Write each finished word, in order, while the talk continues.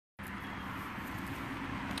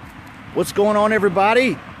What's going on,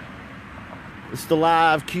 everybody? It's the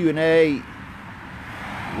live Q&A.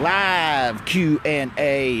 Live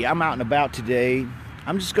Q&A. I'm out and about today.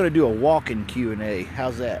 I'm just going to do a walking Q&A.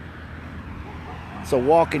 How's that? It's a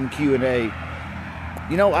walking Q&A.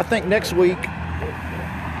 You know, I think next week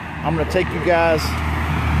I'm going to take you guys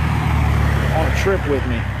on a trip with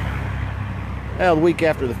me. Well, the week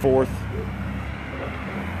after the 4th.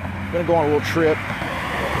 I'm going to go on a little trip.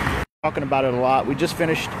 Talking about it a lot. We just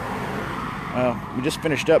finished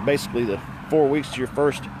up basically the 4 weeks to your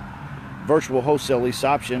first virtual wholesale lease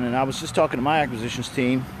option, and I was just talking to my acquisitions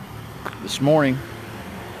team this morning.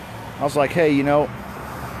 I was like, hey, you know,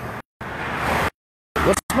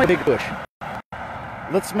 let's make a big push.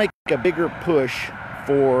 Let's make a bigger push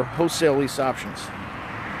for wholesale lease options.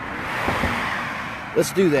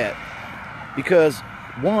 Let's do that because,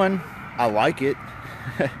 one, I like it.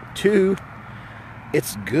 Two,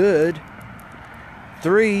 it's good.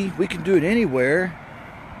 3, we can do it anywhere.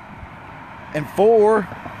 And 4,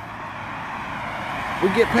 we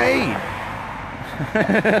get paid.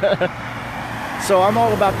 So I'm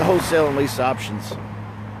all about the wholesale and lease options.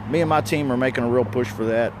 Me and my team are making a real push for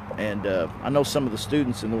that. And I know some of the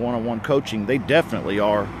students in the one-on-one coaching, they definitely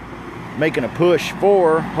are making a push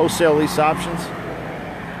for wholesale lease options.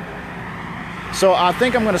 So I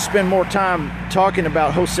think I'm going to spend more time talking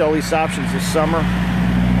about wholesale lease options this summer.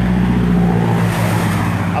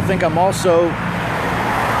 I think I'm also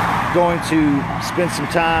going to spend some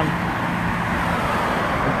time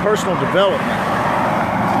in personal development.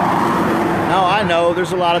 Now, I know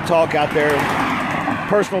there's a lot of talk out there.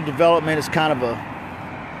 Personal development is kind of a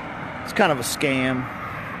scam.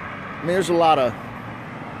 I mean, there's a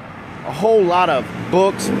whole lot of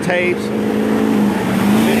books and tapes,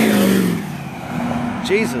 videos.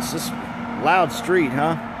 Jesus, this loud street,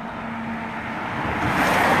 huh?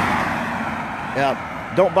 Yeah.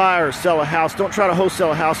 Don't buy or sell a house. Don't try to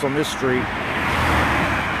wholesale a house on this street.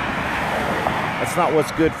 That's not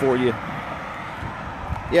what's good for you.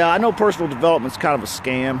 Yeah, I know personal development's kind of a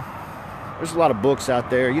scam. There's a lot of books out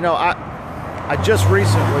there. You know, I just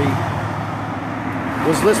recently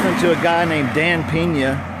was listening to a guy named Dan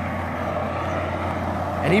Pena,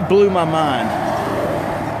 and he blew my mind.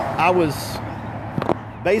 I was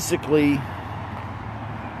basically,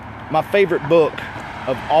 my favorite book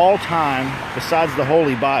of all time, besides the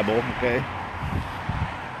Holy Bible, okay,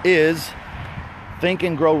 is Think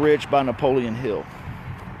and Grow Rich by Napoleon Hill.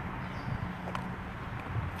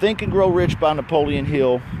 Think and Grow Rich by Napoleon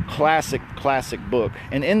Hill, classic book.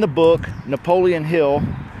 And in the book, Napoleon Hill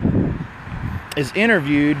is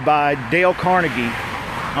interviewed by Andrew Carnegie,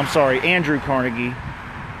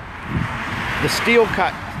 the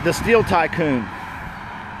steel tycoon.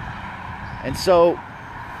 And so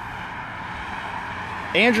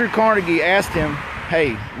Andrew Carnegie asked him,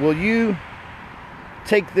 hey, will you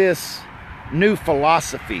take this new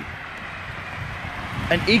philosophy,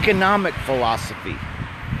 an economic philosophy,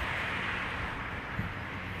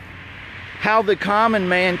 how the common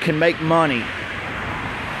man can make money,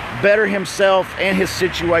 better himself and his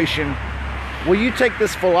situation, will you take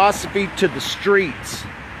this philosophy to the streets?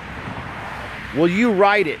 Will you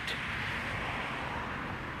write it?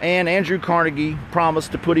 And Andrew Carnegie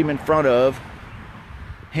promised to put him in front of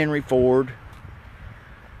Henry Ford,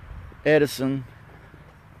 Edison,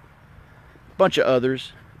 a bunch of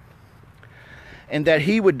others, and that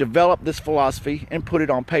he would develop this philosophy and put it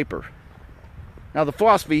on paper. Now, the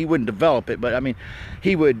philosophy, he wouldn't develop it, but I mean,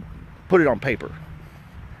 he would put it on paper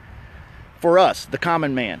for us, the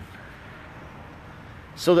common man,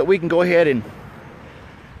 so that we can go ahead and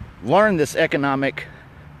learn this economic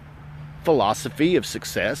philosophy of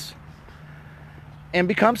success and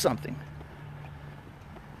become something.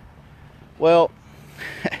 Well,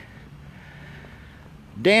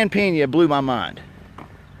 Dan Pena blew my mind.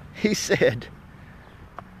 He said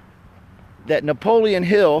that Napoleon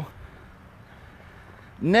Hill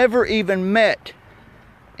never even met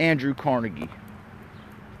Andrew Carnegie.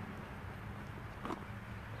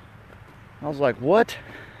 I was like, what?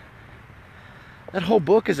 That whole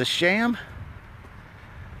book is a sham?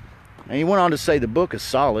 And he went on to say the book is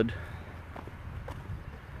solid.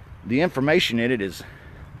 The information in it is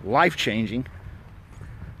life-changing.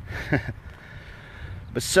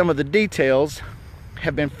 But some of the details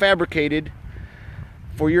have been fabricated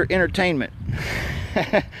for your entertainment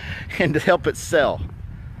and to help it sell.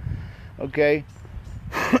 Okay?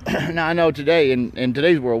 Now, I know today, in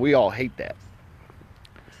today's world, we all hate that.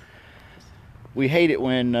 We hate it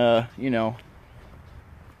when, you know,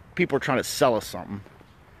 people are trying to sell us something.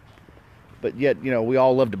 But yet, you know, we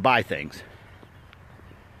all love to buy things.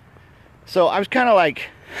 So I was kind of like,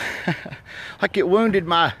 like it wounded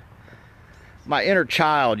my my inner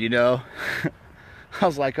child, you know. I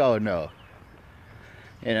was like, oh no.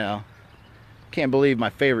 You know, can't believe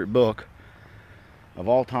my favorite book of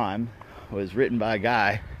all time was written by a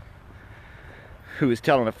guy who was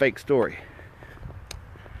telling a fake story.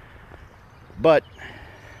 But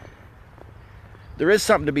there is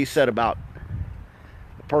something to be said about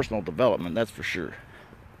personal development, that's for sure.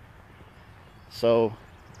 So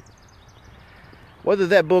whether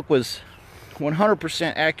that book was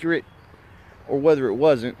 100% accurate or whether it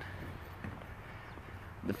wasn't,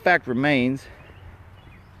 the fact remains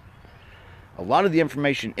a lot of the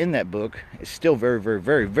information in that book is still very, very,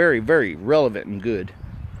 very, very, very relevant and good.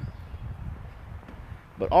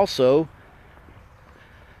 But also,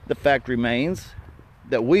 the fact remains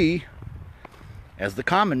that we, as the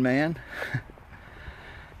common man,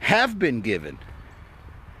 have been given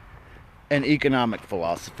an economic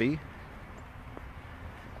philosophy.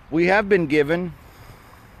 We have been given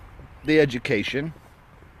the education,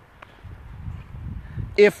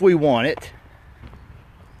 if we want it,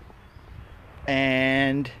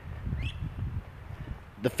 and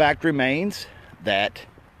the fact remains that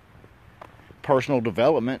personal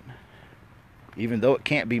development, even though it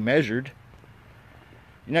can't be measured,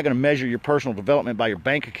 you're not going to measure your personal development by your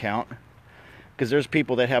bank account, because there's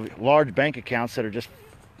people that have large bank accounts that are just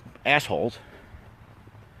assholes.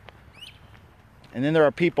 And then there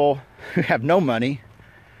are people who have no money,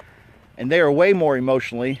 and they are way more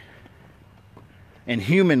emotionally and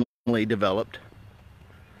humanly developed.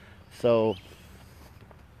 So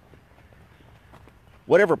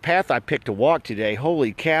whatever path I picked to walk today,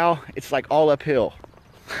 holy cow, it's like all uphill.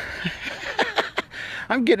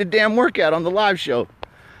 I'm getting a damn workout on the live show.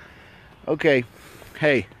 Okay,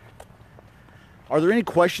 hey, are there any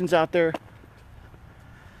questions out there?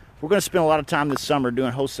 We're going to spend a lot of time this summer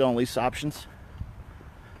doing wholesale and lease options.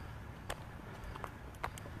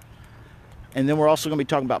 And then we're also going to be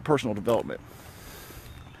talking about personal development.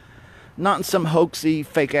 Not in some hoaxy,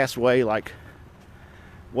 fake-ass way like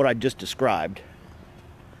what I just described.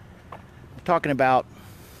 I'm talking about,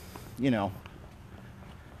 you know,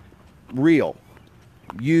 real.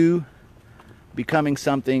 You becoming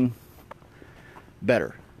something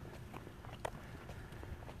better.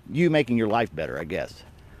 You making your life better, I guess.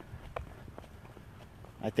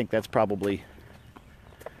 I think that's probably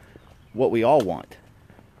what we all want.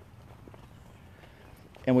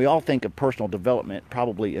 And we all think of personal development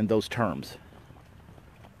probably in those terms.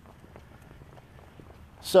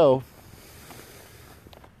 So,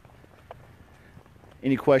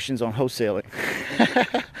 any questions on wholesaling?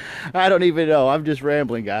 I don't even know. I'm just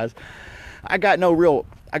rambling, guys. I got no real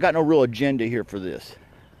agenda here for this.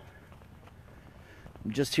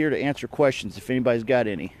 I'm just here to answer questions if anybody's got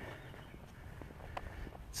any.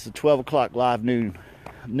 It's the 12 o'clock live noon.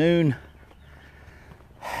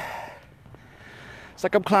 It's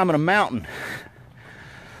like I'm climbing a mountain.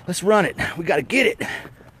 Let's run it. We got to get it.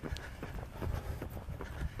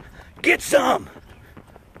 Get some.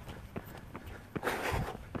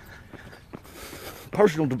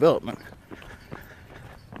 Personal development.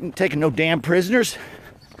 I ain't taking no damn prisoners.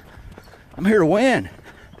 I'm here to win.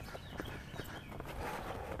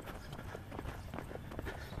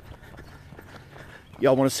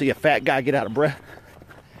 Y'all want to see a fat guy get out of breath?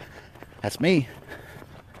 That's me.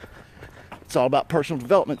 It's all about personal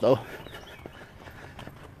development, though.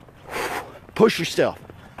 Push yourself.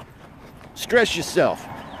 Stress yourself.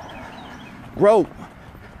 Grow.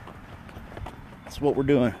 That's what we're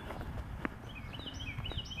doing.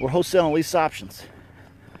 We're wholesaling lease options.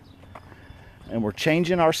 And we're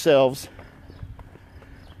changing ourselves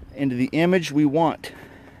into the image we want.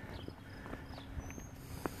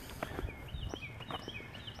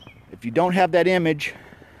 If you don't have that image,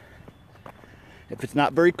 if it's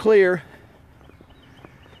not very clear,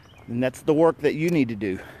 then that's the work that you need to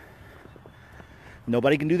do.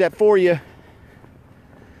 Nobody can do that for you.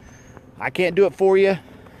 I can't do it for you.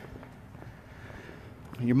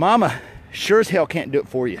 Your mama sure as hell can't do it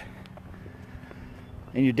for you.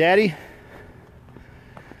 And your daddy,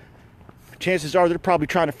 chances are they're probably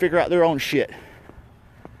trying to figure out their own shit.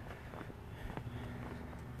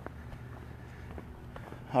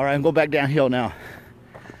 All right, I'm going back downhill now.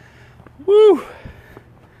 Woo!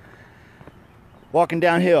 Walking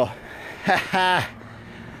downhill. Ha ha!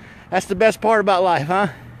 That's the best part about life, huh?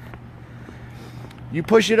 You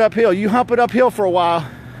push it uphill, you hump it uphill for a while.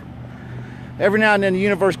 Every now and then the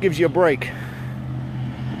universe gives you a break.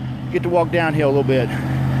 You get to walk downhill a little bit.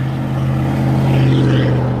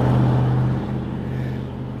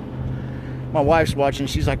 My wife's watching,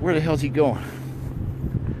 she's like, where the hell's he going?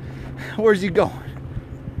 Where's he going?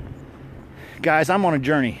 Guys, I'm on a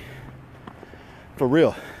journey. For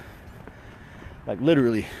real. Like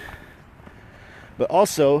literally. But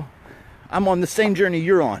also, I'm on the same journey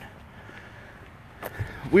you're on.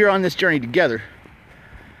 We are on this journey together.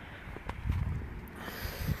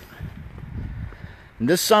 And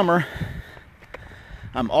this summer,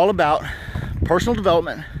 I'm all about personal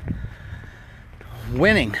development,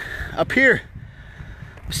 winning up here.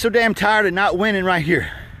 I'm so damn tired of not winning right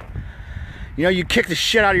here. You know, you kick the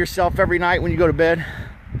shit out of yourself every night when you go to bed.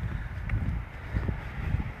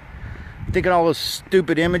 Thinking all those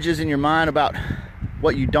stupid images in your mind about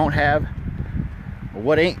what you don't have, or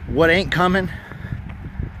what ain't coming.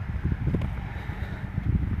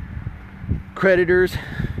 Creditors,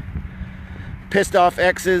 pissed off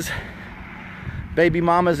exes, baby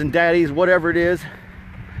mamas and daddies, whatever it is.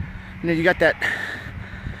 You know, you got that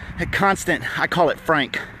constant, I call it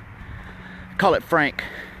Frank. I call it Frank.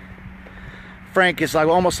 Frank is like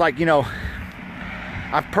almost like, you know,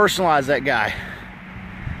 I've personalized that guy.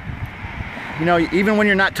 You know, even when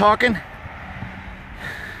you're not talking,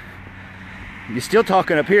 you're still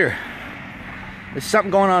talking up here. There's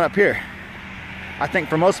something going on up here, I think,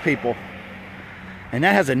 for most people. And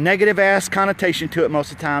that has a negative ass connotation to it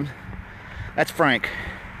most of the time. That's Frank.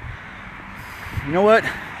 You know what?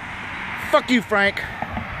 Fuck you, Frank.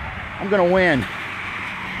 I'm gonna win.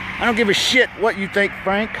 I don't give a shit what you think,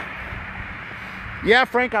 Frank. Yeah,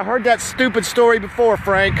 Frank, I heard that stupid story before,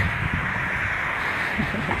 Frank.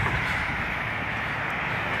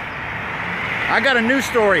 I got a new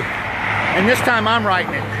story, and this time I'm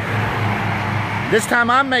writing it. This time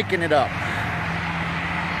I'm making it up.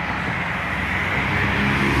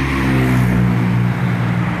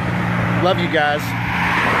 Love you guys.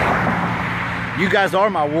 You guys are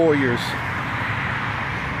my warriors.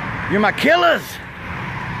 You're my killers.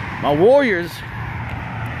 My warriors.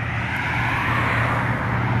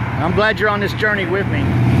 I'm glad you're on this journey with me.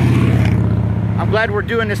 I'm glad we're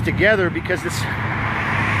doing this together, because this,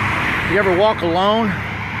 you ever walk alone?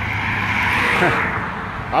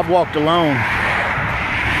 I've walked alone.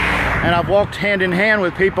 And I've walked hand in hand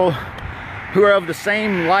with people who are of the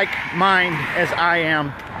same like mind as I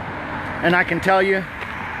am. And I can tell you,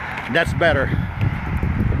 that's better.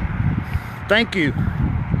 Thank you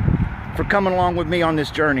for coming along with me on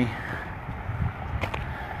this journey.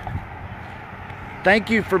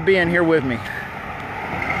 Thank you for being here with me.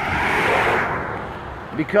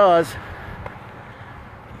 Because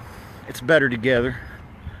it's better together.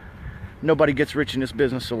 Nobody gets rich in this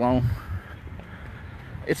business alone.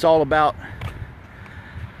 It's all about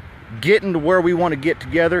getting to where we want to get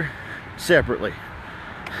together separately.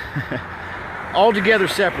 All together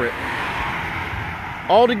separate.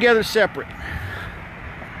 All together separate.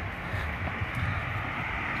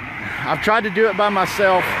 I've tried to do it by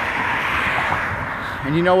myself,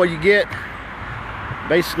 and you know what you get?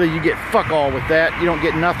 Basically, you get fuck all with that. You don't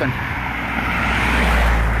get nothing.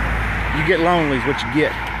 You get lonely is what you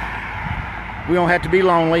get. We don't have to be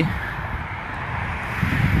lonely,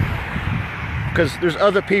 because there's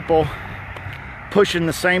other people pushing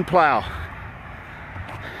the same plow.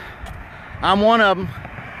 I'm one of them.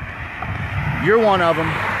 You're one of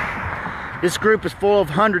them. This group is full of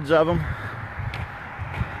hundreds of them.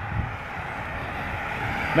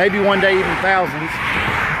 Maybe one day even thousands.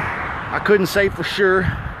 I couldn't say for sure.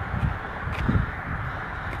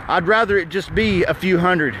 I'd rather it just be a few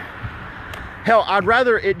hundred. Hell, I'd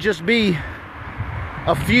rather it just be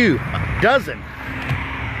a few, a dozen,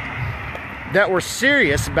 that were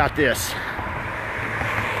serious about this.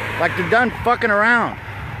 Like they're done fucking around.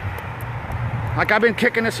 Like I've been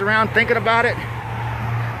kicking this around, thinking about it,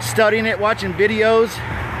 studying it, watching videos.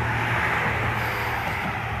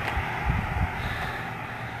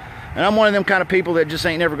 And I'm one of them kind of people that just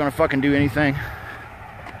ain't never gonna fucking do anything.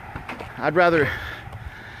 I'd rather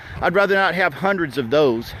not have hundreds of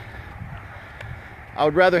those. I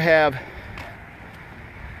would rather have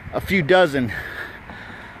a few dozen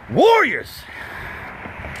warriors.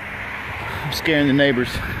 I'm scaring the neighbors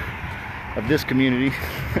of this community.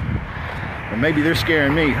 Or maybe they're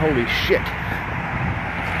scaring me. Holy shit.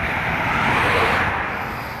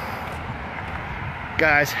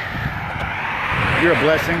 Guys, you're a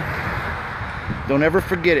blessing. Don't ever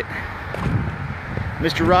forget it.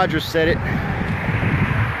 Mr. Rogers said it.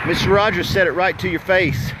 Mr. Rogers said it right to your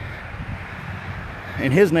face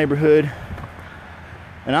in his neighborhood.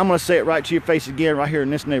 And I'm going to say it right to your face again right here in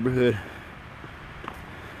this neighborhood.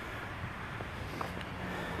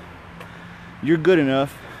 You're good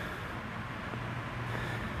enough.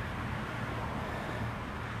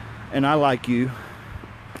 And I like you.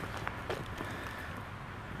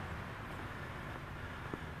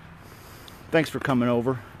 Thanks for coming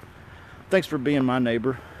over. Thanks for being my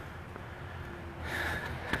neighbor.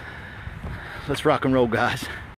 Let's rock and roll, guys.